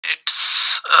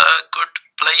a good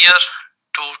player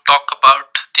to talk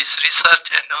about this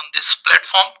research and on this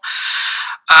platform.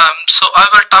 So I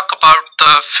will talk about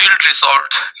the field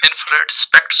resolved infrared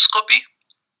spectroscopy.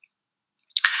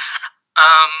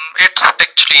 It's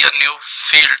actually a new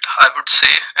field, I would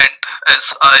say, and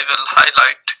as I will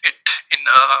highlight it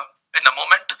in a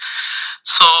moment.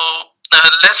 So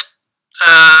let's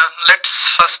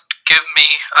first give me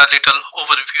a little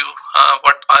overview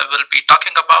what I will be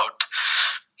talking about.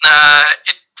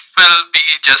 It will be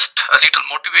just a little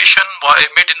motivation why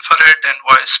mid-infrared and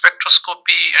why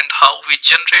spectroscopy and how we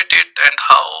generate it and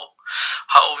how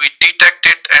we detect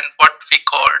it and what we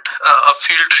called a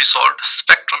field resolved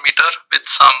spectrometer with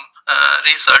some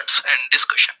results and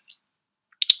discussion.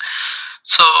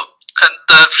 So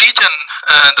the region,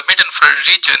 the mid-infrared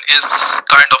region is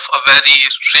kind of a very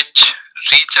rich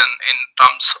region in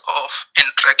terms of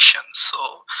interactions.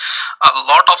 So a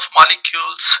lot of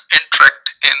molecules interact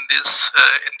in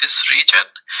this region,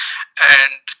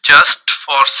 and just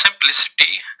for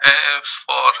simplicity,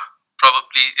 for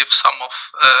probably if some of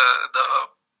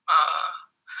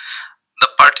the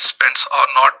participants are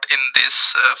not in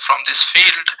this from this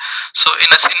field, so in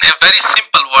a very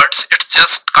simple words, it's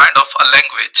just kind of a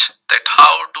language that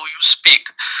how do you speak.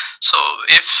 So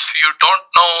if you don't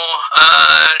know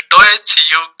Deutsch,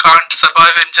 you can't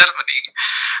survive in Germany,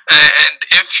 and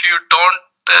if you don't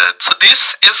so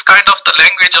this is kind of the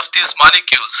language of these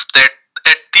molecules, that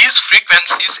at these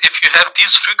frequencies, if you have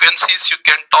these frequencies, you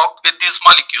can talk with these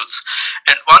molecules,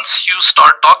 and once you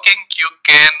start talking, you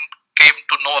came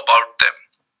to know about them.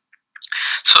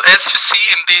 So as you see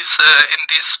in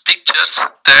these pictures,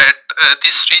 that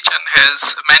this region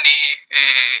has many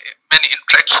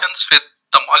interactions with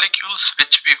the molecules,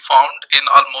 which we found in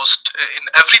almost in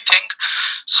everything.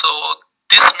 So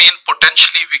this means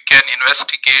potentially we can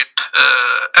investigate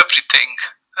everything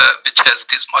which has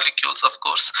these molecules, of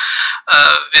course,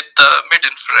 with the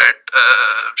mid-infrared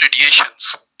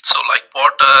radiations. So like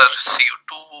water,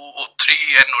 CO2, O3,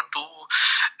 NO2,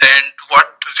 and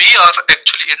what we are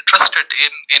actually interested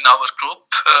in our group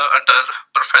under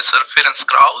Professor Ferenc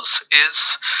Krauss is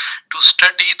to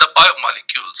study the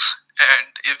biomolecules.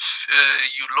 And if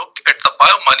you look at the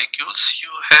biomolecules,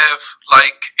 you have,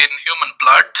 like in human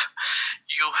blood,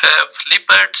 you have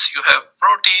lipids, you have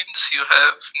proteins, you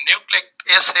have nucleic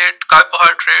acid,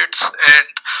 carbohydrates,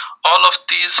 and all of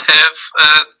these have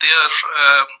their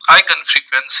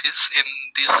eigenfrequencies in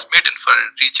this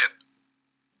mid-infrared region.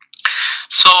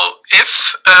 So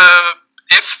if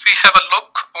we have a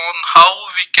look on how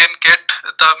we can get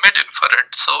the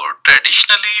mid-infrared, so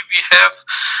traditionally we have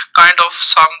kind of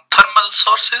some thermal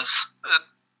sources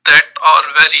that are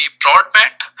very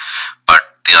broadband,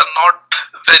 but they are not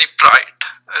very bright.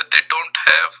 They don't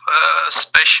have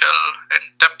spatial and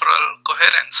temporal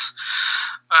coherence,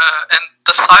 and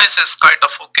the size is kind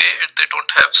of okay. They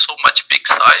don't have so much big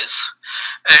size.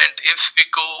 And if we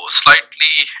go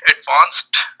slightly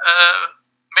advanced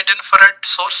mid-infrared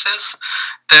sources,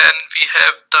 then we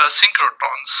have the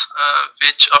synchrotrons,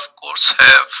 which of course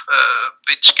have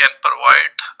which can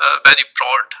provide very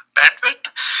broad bandwidth.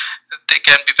 They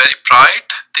can be very bright,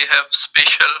 they have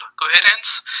spatial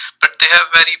coherence, but they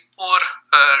have very poor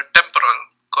temporal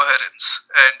coherence.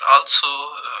 And also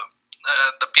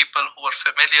the people who are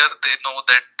familiar, they know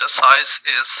that the size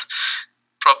is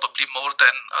probably more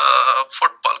than a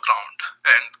football ground,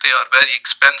 and they are very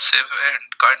expensive and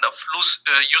kind of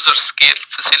user scale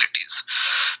facilities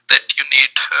that you need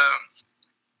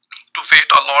to wait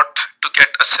a lot to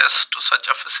get access to such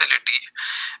a facility,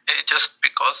 just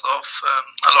because of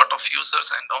a lot of users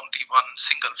and only one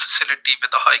single facility with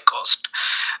a high cost.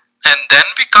 And then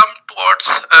we come towards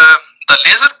the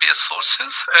laser based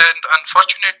sources, and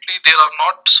unfortunately there are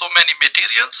not so many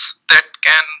materials that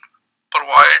can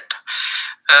provide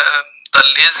the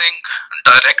lasing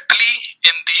directly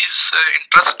in these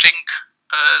interesting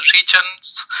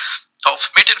regions of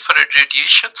mid-infrared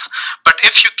radiations. But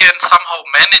if you can somehow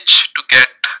manage to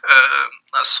get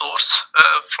a source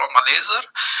from a laser,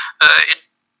 it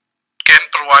can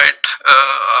provide a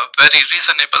very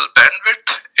reasonable bandwidth.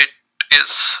 It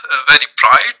is very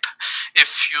bright.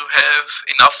 If you have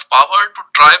enough power to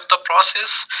drive the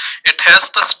process, it has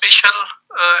the spatial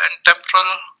and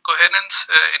temporal coherence,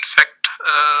 in fact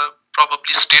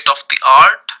probably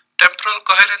state-of-the-art temporal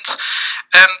coherence,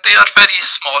 and they are very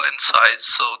small in size.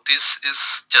 So this is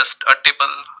just a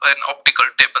table, an optical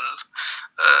table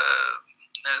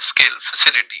scale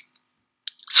facility.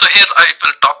 So here I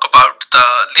will talk about the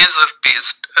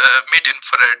laser-based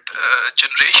mid-infrared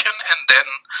generation, and then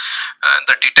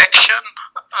the detection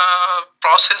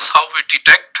process, how we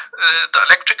detect the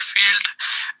electric field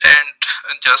and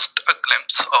just a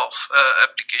glimpse of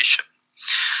application.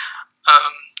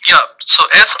 Yeah, so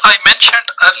as I mentioned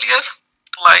earlier,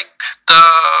 like the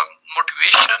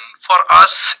motivation for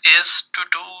us is to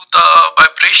do the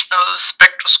vibrational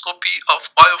spectroscopy of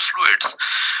biofluids.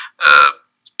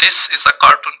 This is a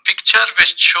cartoon picture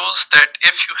which shows that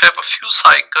if you have a few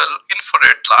cycle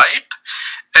infrared light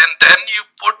and then you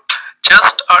put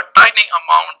just a tiny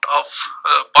amount of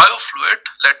biofluid,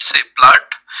 let's say blood,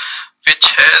 which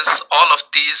has all of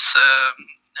these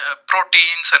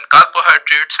proteins and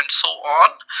carbohydrates and so on,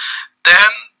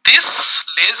 then this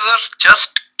laser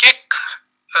just kick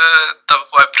the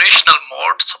vibrational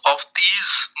modes of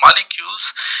these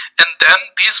molecules, and then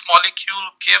these molecule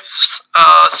gives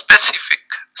a specific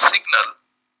signal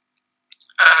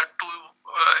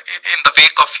in the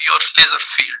wake of your laser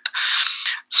field.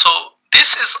 So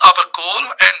this is our goal,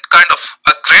 and kind of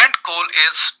a grand goal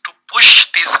is to push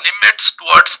these limits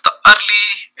towards the early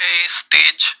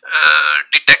stage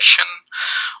detection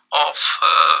of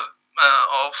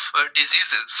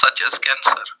diseases such as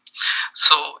cancer.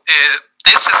 So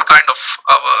this is kind of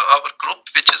our group,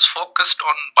 which is focused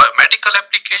on biomedical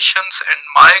applications, and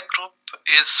my group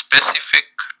is specific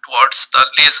towards the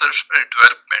laser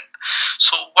development.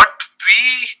 So what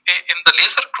we in the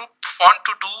laser group want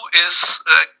to do is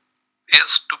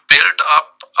to build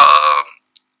up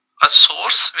a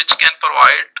source which can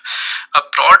provide a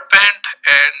broadband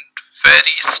and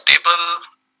very stable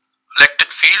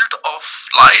electric field of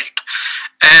light,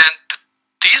 and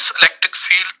this electric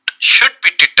field should be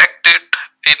detected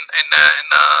in a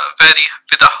very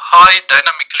with a high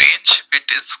dynamic range, which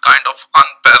is kind of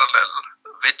unparalleled,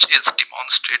 which is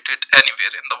demonstrated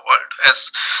anywhere in the world, as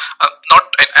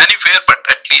not in anywhere but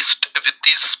at least with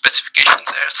these specifications,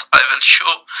 as I will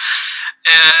show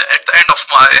at the end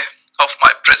of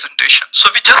my presentation.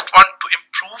 So we just want to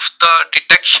improve the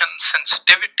detection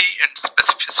sensitivity and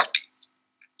specificity.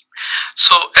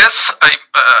 So as I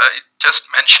just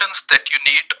mentioned that you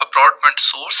need a broadband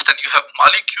source, then you have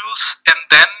molecules, and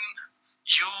then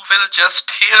you will just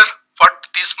hear what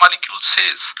these molecules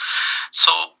says.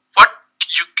 So what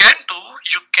you can do,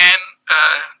 you can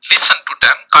listen to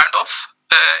them kind of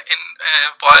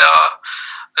via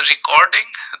recording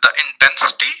the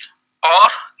intensity or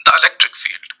the electric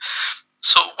field.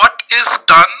 So what is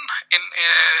done in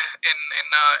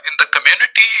the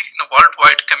community, in a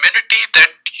worldwide community,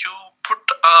 that you put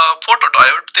a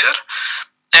photodiode there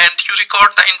and you record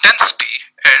the intensity,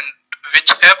 and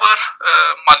whichever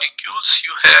molecules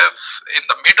you have in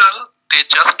the middle, they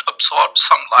just absorb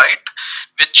some light,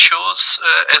 which shows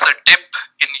as a dip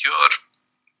in your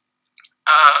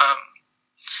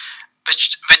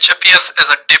which appears as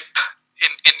a dip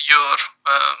in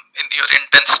your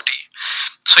intensity.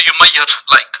 So you measure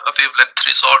like a wavelength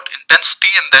result intensity,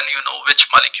 and then you know which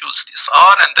molecules these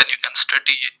are, and then you can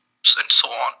study it and so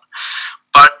on.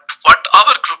 But what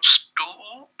our groups do,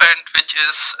 and which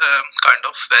is kind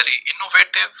of very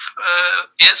innovative,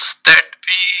 is that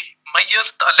we measure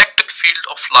the electric field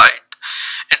of light.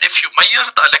 And if you measure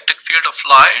the electric field of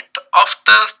light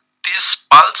after this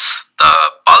pulse, the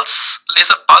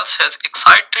laser pulse has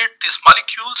excited these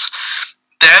molecules,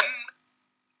 then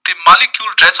the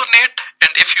molecule resonate, and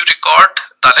if you record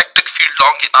the electric field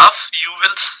long enough, you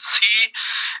will see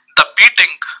the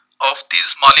beating of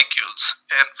these molecules,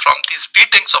 and from these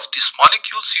beatings of these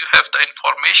molecules you have the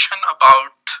information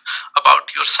about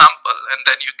your sample, and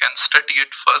then you can study it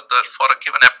further for a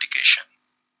given application.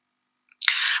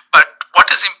 But what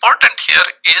is important here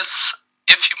is,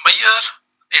 if you measure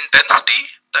intensity,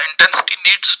 the intensity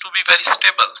needs to be very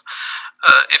stable.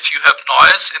 If you have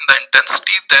noise in the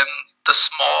intensity, then the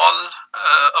small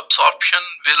absorption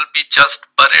will be just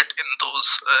buried in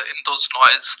those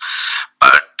noise.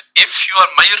 But if you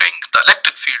are measuring the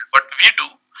electric field, what we do,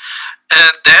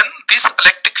 then this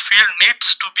electric field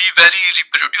needs to be very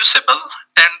reproducible,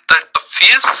 and that the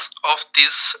phase of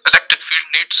this electric field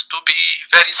needs to be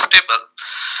very stable,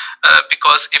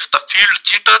 because if the field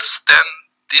jitters, then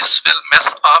this will mess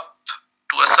up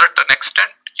to a certain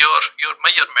extent your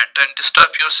measurement and disturb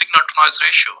your signal to noise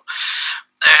ratio.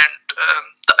 And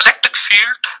the electric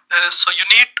field, so you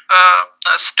need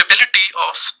stability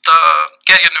of the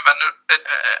carrier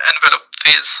envelope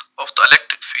phase of the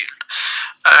electric field.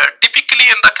 Typically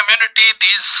in the community,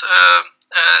 these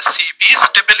CB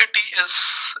stability is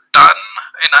done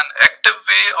in an active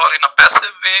way or in a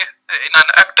passive way. In an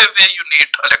active way, you need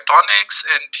electronics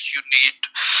and you need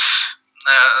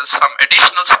some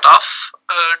additional stuff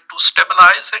to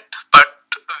stabilize it, but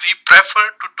we prefer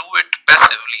to do it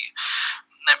passively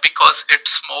because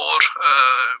it's more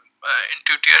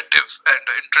intuitive and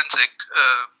intrinsic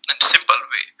and simple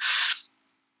way.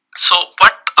 So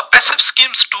what a passive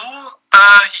schemes do,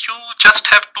 you just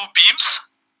have two beams,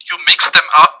 you mix them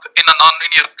up in a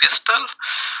nonlinear crystal,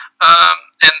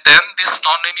 and then this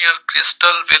nonlinear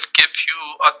crystal will give you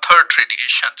a third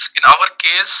radiations. In our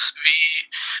case,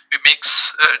 we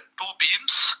mix two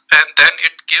beams, and then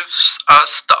it gives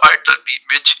us the outer beam,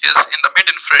 which is in the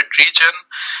mid-infrared region,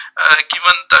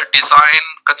 given the design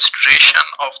consideration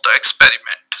of the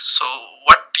experiment. So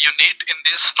what you need in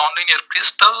this nonlinear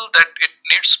crystal, that it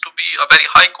needs to be a very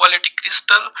high quality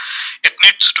crystal. It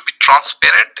needs to be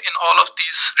transparent in all of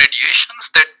these radiations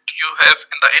that you have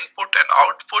in the input and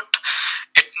output.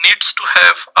 It needs to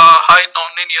have a high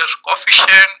nonlinear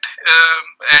coefficient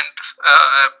and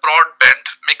broadband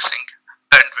mixing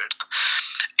bandwidth.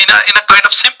 In a kind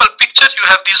of simple picture, you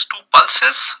have these two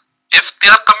pulses. If they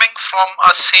are coming from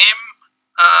a same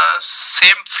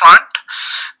front,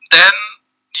 then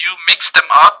you mix them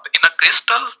up in a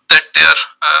crystal that their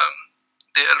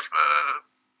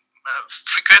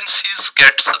frequencies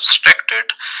get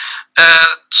subtracted.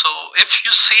 So if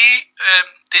you see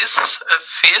this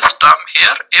phase term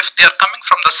here, if they are coming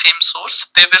from the same source,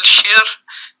 they will share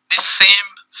the same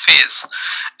phase,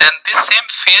 and this same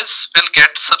phase will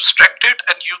get subtracted,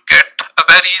 and you get a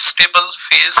very stable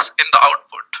phase in the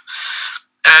output.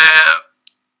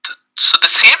 So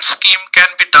the same scheme can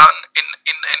be done in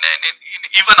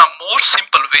even a more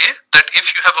simple way, that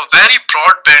if you have a very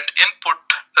broadband input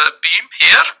beam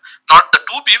here, not the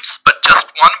two beams but just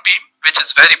one beam which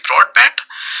is very broadband,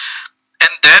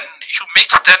 and then you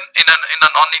mix them in a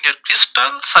nonlinear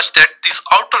crystal such that this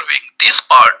outer wing, this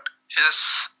part is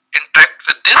interact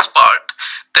with this part,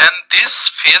 then this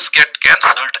phase get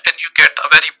cancelled and you get a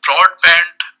very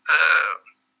broadband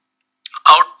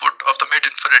output of the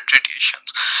mid-infrared radiations.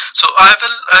 So I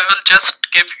will just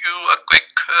give you a quick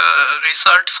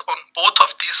results on both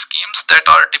of these schemes that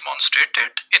are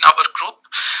demonstrated in our group.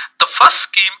 The first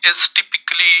scheme is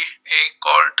typically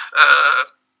called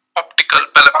optical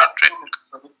balametric.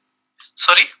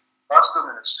 Sorry? Last 2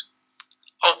 minutes.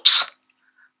 Oops.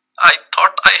 I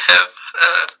thought I have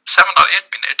 7 or 8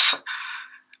 minutes.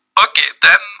 Okay,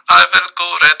 then I will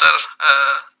go rather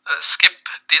skip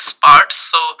these parts.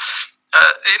 So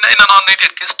in a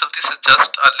nonlinear crystal, this is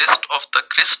just a list of the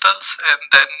crystals, and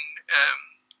then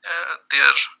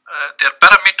their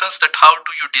parameters, that how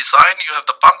do you design. You have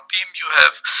the pump beam, you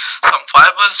have some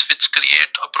fibers which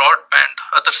create a broadband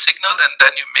other signal, and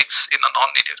then you mix in a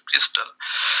nonlinear crystal.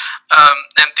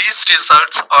 And these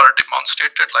results are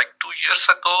demonstrated like 2 years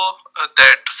ago,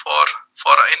 that for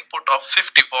an input of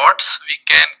 50 watts, we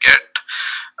can get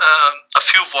a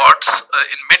few watts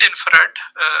in mid-infrared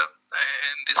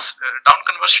in this down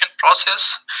conversion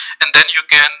process, and then you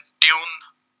can tune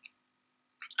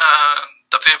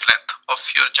the wavelength of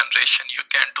your generation. You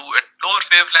can do it lower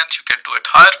wavelengths, you can do it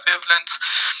higher wavelengths.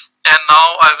 And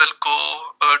now I will go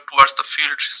towards the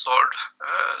field resolved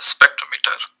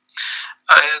spectrometer.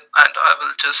 And I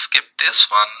will just skip this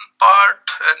one part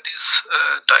and these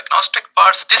diagnostic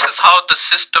parts. This is how the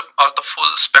system or the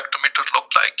full spectrometer look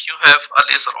like. You have a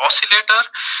laser oscillator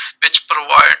which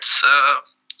provides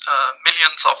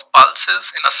millions of pulses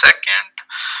in a second.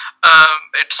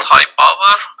 It's high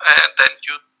power, and then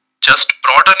you just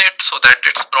broaden it so that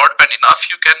it's broadband enough.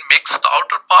 You can mix the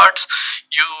outer parts.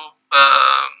 You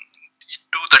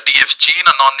do the DFG in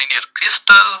a nonlinear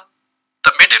crystal.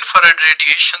 The mid-infrared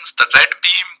radiations, the red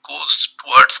beam goes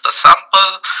towards the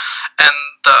sample, and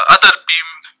the other beam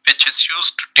which is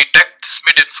used to detect this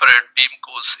mid-infrared beam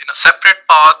goes in a separate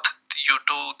path. You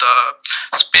do the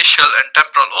spatial and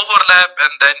temporal overlap,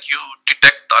 and then you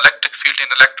detect the electric field in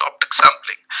electro-optic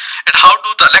sampling. And how do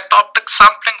the electro-optic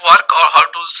sampling work, or how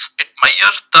does it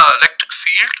measure the electric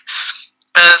field?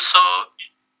 So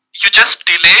you just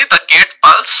delay the gate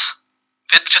pulse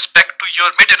with respect to your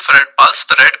mid-infrared pulse,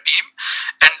 the red beam,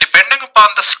 and depending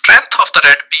upon the strength of the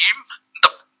red beam,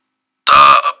 the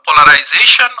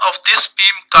polarization of this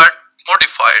beam got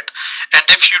modified. And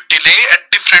if you delay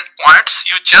at different points,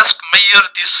 you just measure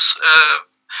this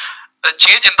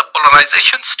change in the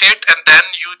polarization state, and then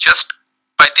you just,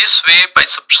 by this way, by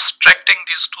subtracting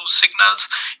these two signals,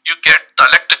 you get the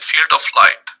electric field of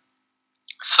light.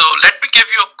 So let me give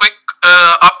you a quick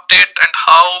update and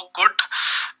how good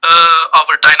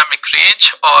our dynamic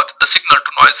range or the signal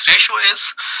to noise ratio is.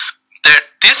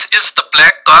 That this is the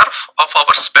black curve of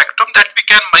our spectrum that we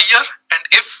can measure, and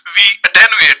if we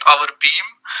attenuate our beam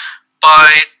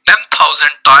by 10,000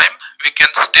 times, we can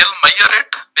still measure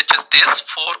it, which is this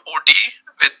 4 OD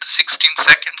with 16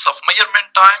 seconds of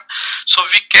measurement time. So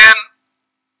we can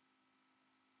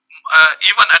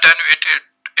even attenuate it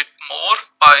it more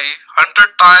by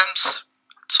 100 times.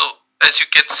 So as you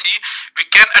can see, we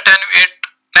can attenuate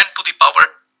 10 to the power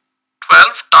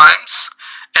 12 times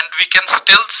and we can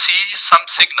still see some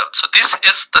signal. So this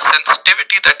is the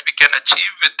sensitivity that we can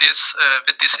achieve with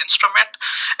this instrument,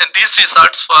 and these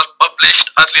results were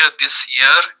published earlier this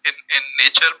year in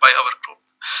Nature by our group.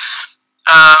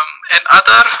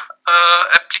 Another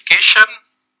application,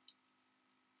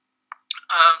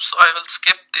 so I will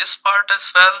skip this part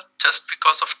as well just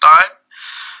because of time.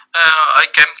 I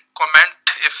can comment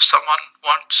if someone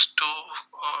wants to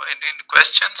in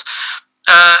questions.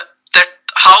 That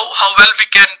how well we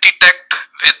can detect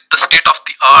with the state of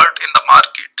the art in the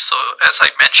market. So as I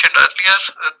mentioned earlier,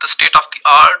 the state of the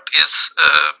art is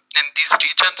in these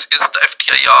regions is the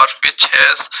FTIR, which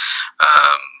has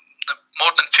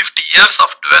more than 50 years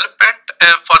of development.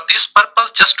 For this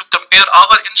purpose, just to compare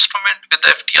our instrument with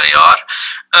the FTIR,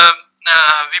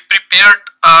 we prepared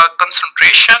a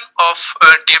concentration of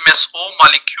DMSO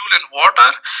molecule in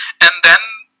water, and then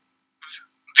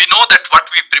we know that what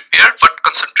we prepared, what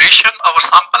concentration our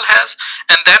sample has,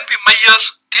 and then we measure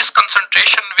this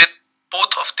concentration with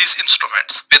both of these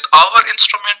instruments, with our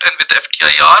instrument and with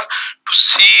FTIR, to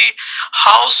see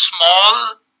how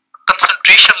small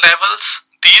concentration levels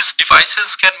these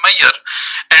devices can measure.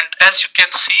 And as you can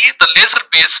see, the laser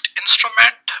based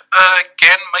instrument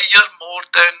can measure more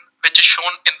than, which is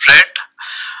shown in red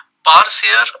bars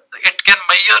here, it can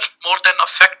measure more than a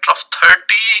factor of 30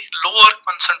 lower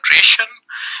concentration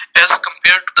as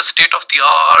compared to the state of the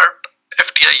art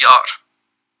FTIR.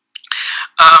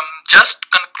 Just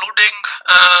concluding,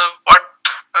 what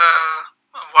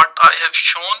I have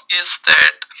shown is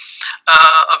that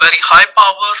a very high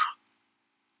power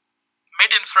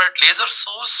mid-infrared laser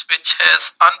source which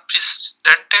has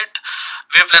unprecedented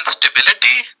wavelength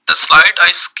stability. The slide I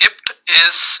skipped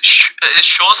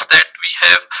shows that we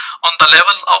have on the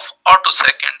level of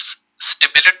attoseconds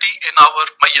stability in our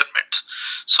measurement.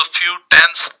 So few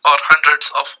tens or hundreds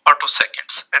of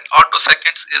attoseconds, and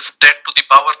attoseconds is 10 to the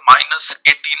power minus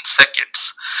 18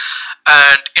 seconds.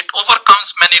 And it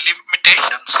overcomes many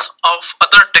limitations of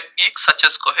other techniques such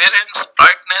as coherence,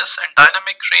 brightness, and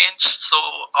dynamic range. So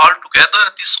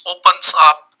altogether this opens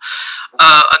up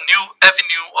a new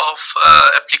avenue of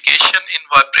application in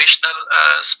vibrational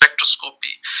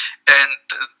spectroscopy. And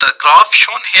the graph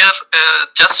shown here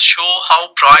just show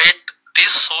how bright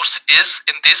this source is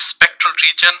in this spectral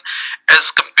region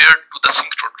as compared to the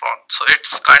synchrotron. So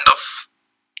it's kind of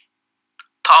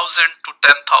 1,000 to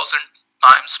 10,000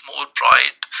 times more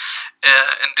bright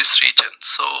in this region.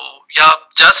 So yeah,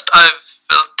 just I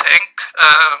will thank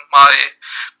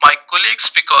my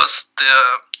colleagues because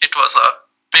it was a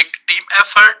big team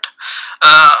effort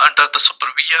under the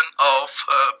supervision of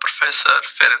Professor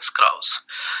Ferenc Krauss.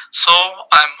 So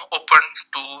I'm open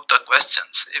to the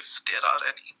questions if there are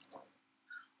any.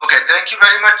 Okay, thank you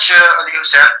very much, Ali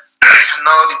Hussain.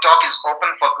 Now the talk is open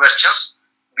for questions.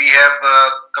 We have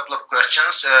a couple of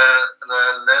questions.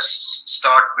 Let's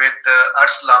start with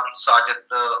Arslan Sajid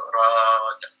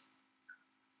Raja.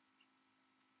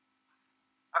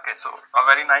 Okay, so a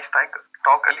very nice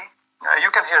talk, Ali. You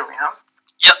can hear me, huh?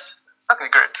 Yeah. Okay,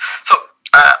 great. So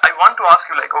I want to ask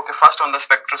you, like, okay, first on the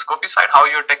spectroscopy side, how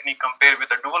your technique compare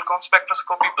with the dual comb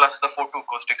spectroscopy plus the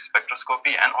photoacoustic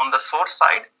spectroscopy, and on the source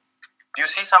side, do you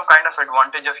see some kind of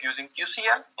advantage of using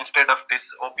QCL instead of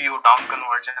this OPO down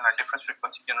conversion and a different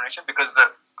frequency generation? Because the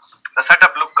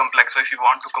setup look complex. So if you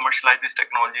want to commercialize this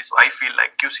technology, so I feel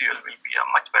like QCL will be a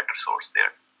much better source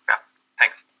there. Yeah,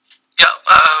 thanks. Yeah,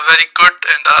 very good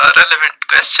and relevant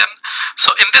question.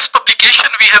 So in this publication,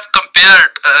 we have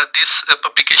compared this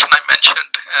publication I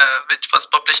mentioned, which was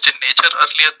published in Nature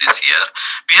earlier this year.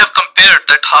 We have compared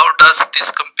that how does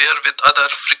this compare with other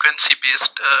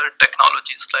frequency-based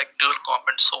technologies like dual comb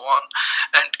and so on,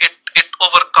 and it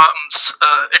overcomes.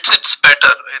 It's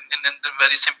better in a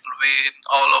very simple way in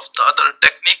all of the other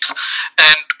techniques.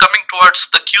 And coming towards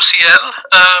the QCL.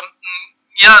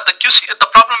 Yeah, the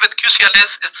problem with QCL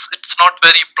is it's not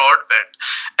very broadband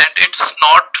and it's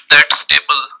not that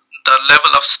stable. The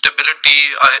level of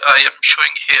stability I am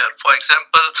showing here, for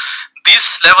example,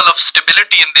 this level of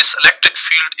stability in this electric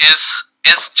field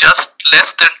is just less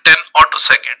than 10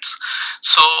 attoseconds.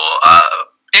 So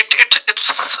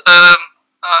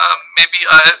maybe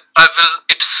I will.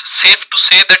 It's safe to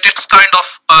say that it's kind of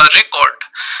a record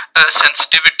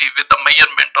sensitivity with the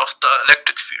measurement of the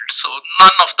electric field. So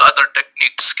none of the other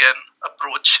techniques can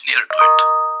approach near to it.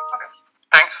 Okay.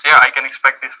 Thanks. Yeah, I can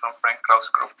expect this from Frank Krauss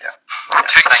group. Yeah.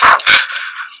 Thanks.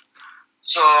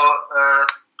 So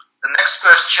the next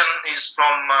question is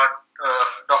from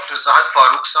Dr. Zahid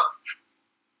Farooq sir.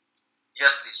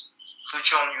 Yes, please.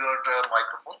 switch on your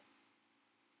microphone.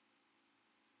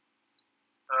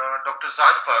 Dr.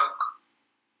 Zahid Farooq.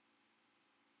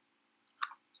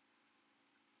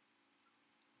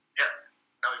 Yeah,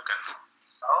 now you can do.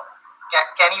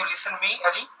 Can you listen me,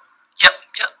 Ali? Yeah,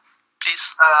 please.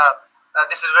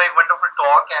 This is a very wonderful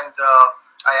talk, and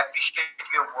I appreciate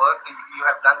your work. You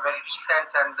have done very recent,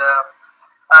 and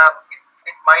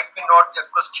it might be not a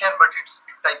question, but it's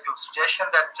a type of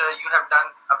suggestion that you have done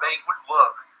a very good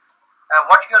work.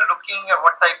 What you are looking at,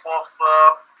 what type of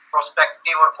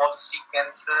prospective or cost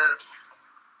sequences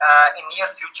in near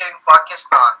future in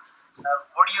Pakistan?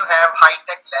 Would you have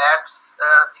high-tech labs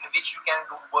in which you can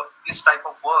do this type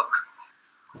of work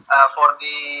for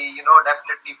the,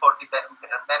 definitely for the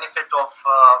benefit of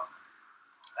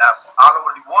all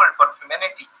over the world for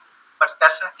humanity, but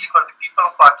specifically for the people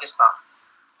of Pakistan?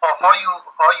 How you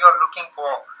are looking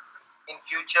for in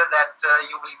future that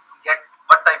you will get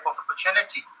what type of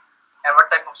opportunity and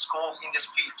what type of scope in this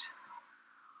field?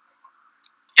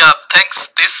 Yeah, thanks.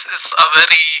 This is a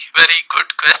very, very good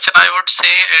question, I would say,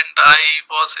 and I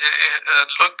was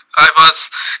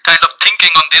kind of thinking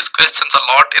on these questions a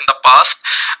lot in the past.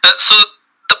 So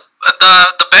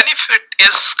the benefit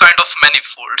is kind of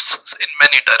manifolds in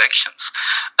many directions.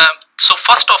 So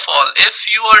first of all, if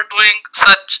you are doing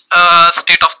such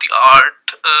state of the art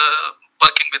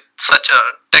working with such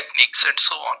techniques and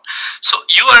so on, so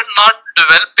you are not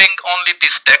developing only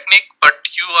this technique, but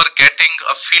you are getting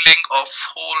a feeling of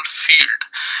whole field,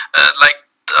 like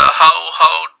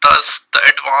how does the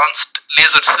advanced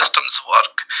laser systems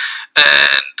work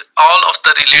and all of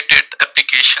the related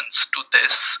applications to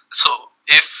this. So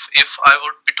if I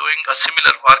would be doing a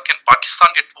similar work in Pakistan,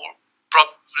 it would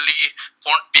probably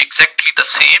won't be exactly the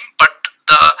same, but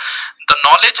the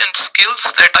knowledge and skills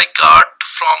that I got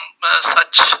from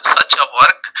such a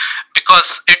work,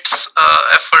 because it's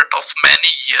effort of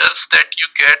many years that you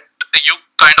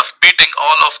kind of beating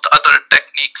all of the other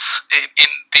techniques in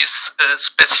this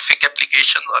specific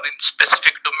application or in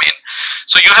specific domain.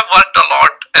 So you have worked a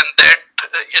lot, and that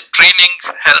training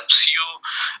helps you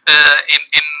in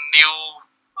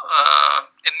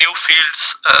new fields.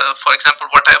 For example,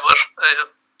 whatever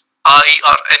I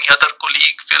or any other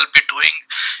colleague will be doing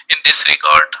in this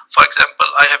regard. For example,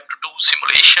 I have to do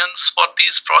simulations for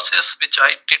these process, which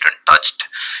I didn't touch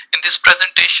in this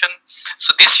presentation.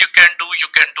 So this you can do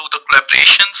the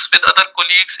collaborations with other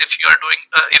colleagues. If you are doing,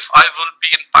 if I will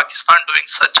be in Pakistan doing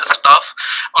such a stuff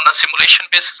on a simulation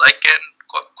basis, I can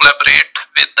collaborate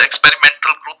with the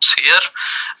experimental groups here,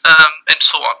 and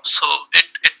so on. So it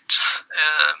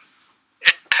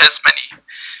has many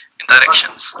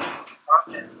directions.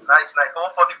 Okay, nice.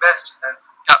 All for the best. And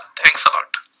yeah, thanks a lot.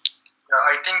 Yeah,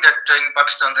 I think that in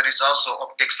Pakistan there is also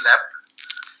optics lab,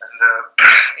 and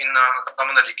in the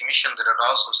Commonwealth Commission there are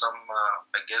also some,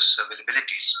 I guess,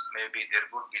 availabilities. Maybe there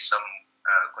would be some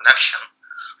connection.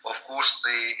 Of course,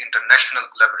 the international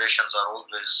collaborations are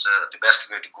always the best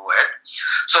way to go ahead.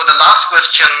 So the last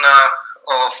question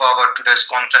of our today's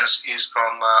conference is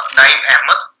from Naeem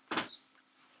Ahmed.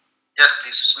 Yes,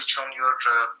 please switch on your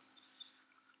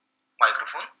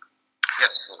microphone.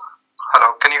 Yes.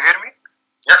 Hello, can you hear me?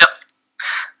 Yeah.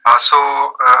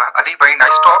 Ali, very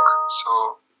nice talk.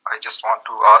 So I just want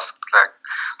to ask, like,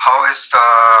 how is the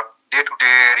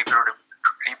day-to-day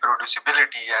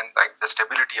reproducibility and like the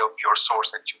stability of your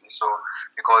source actually? So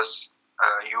because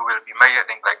you will be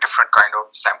measuring like different kind of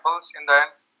samples in the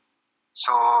end.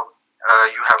 So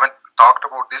you haven't talked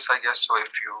about this, I guess. So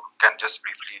if you can just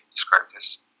briefly describe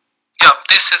this. Yeah,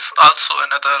 this is also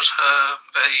another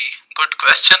very good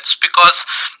questions, because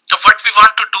what we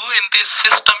want to do in this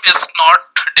system is not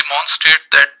demonstrate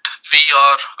that we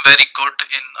are very good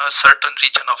in a certain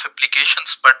region of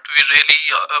applications, but we really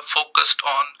focused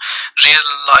on real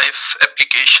life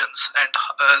applications, and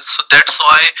so that's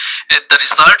why the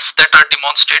results that are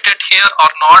demonstrated here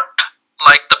are not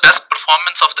like the best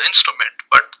performance of the instrument,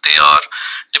 but they are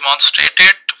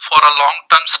demonstrated for a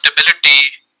long-term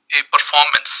stability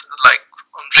performance, like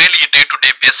on really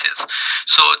day-to-day basis.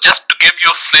 So just to give you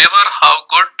a flavor how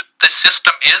good this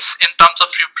system is in terms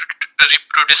of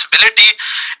reproducibility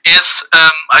is,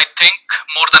 I think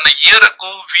more than a year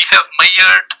ago we have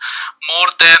measured more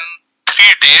than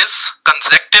 3 days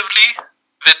consecutively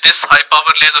with this high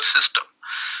power laser system.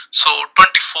 So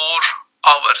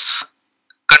 24 hours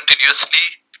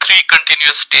continuously, 3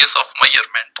 continuous days of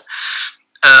measurement.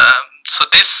 So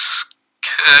this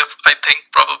I think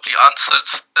probably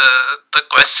answers the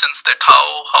questions that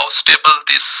how stable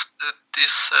this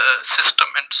system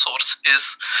and source is.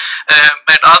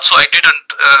 And also I didn't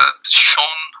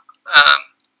shown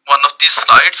one of these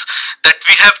slides that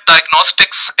we have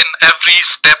diagnostics in every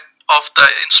step of the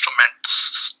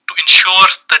instruments to ensure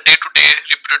the day-to-day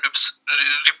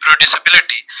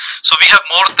reproducibility. So we have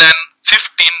more than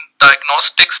 15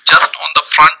 diagnostics just on the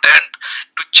front end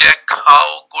to check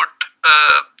how good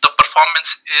the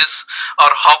performance is, or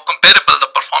how comparable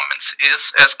the performance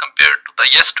is as compared to the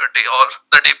yesterday or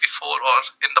the day before or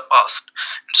in the past,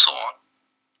 and so on.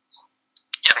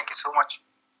 Yeah. Thank you so much.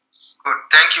 Good.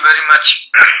 Thank you very much,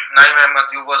 Naeem Ahmed.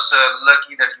 You was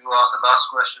lucky that you asked the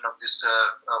last question of this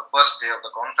first day of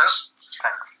the conference.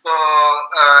 Thanks. So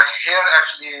here,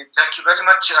 actually, thank you very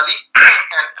much, Ali.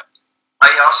 And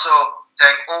I also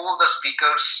thank all the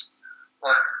speakers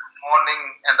of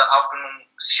morning and the afternoon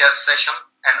session,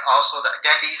 and also the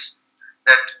attendees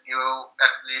that you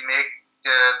actually make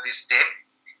this day.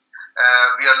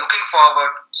 We are looking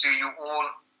forward to see you all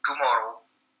tomorrow.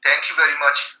 Thank you very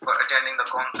much for attending the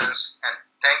conference, and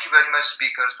thank you very much,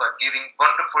 speakers, for giving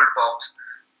wonderful talks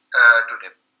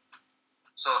today.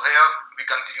 So here we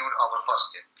conclude our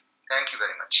first day. Thank you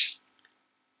very much.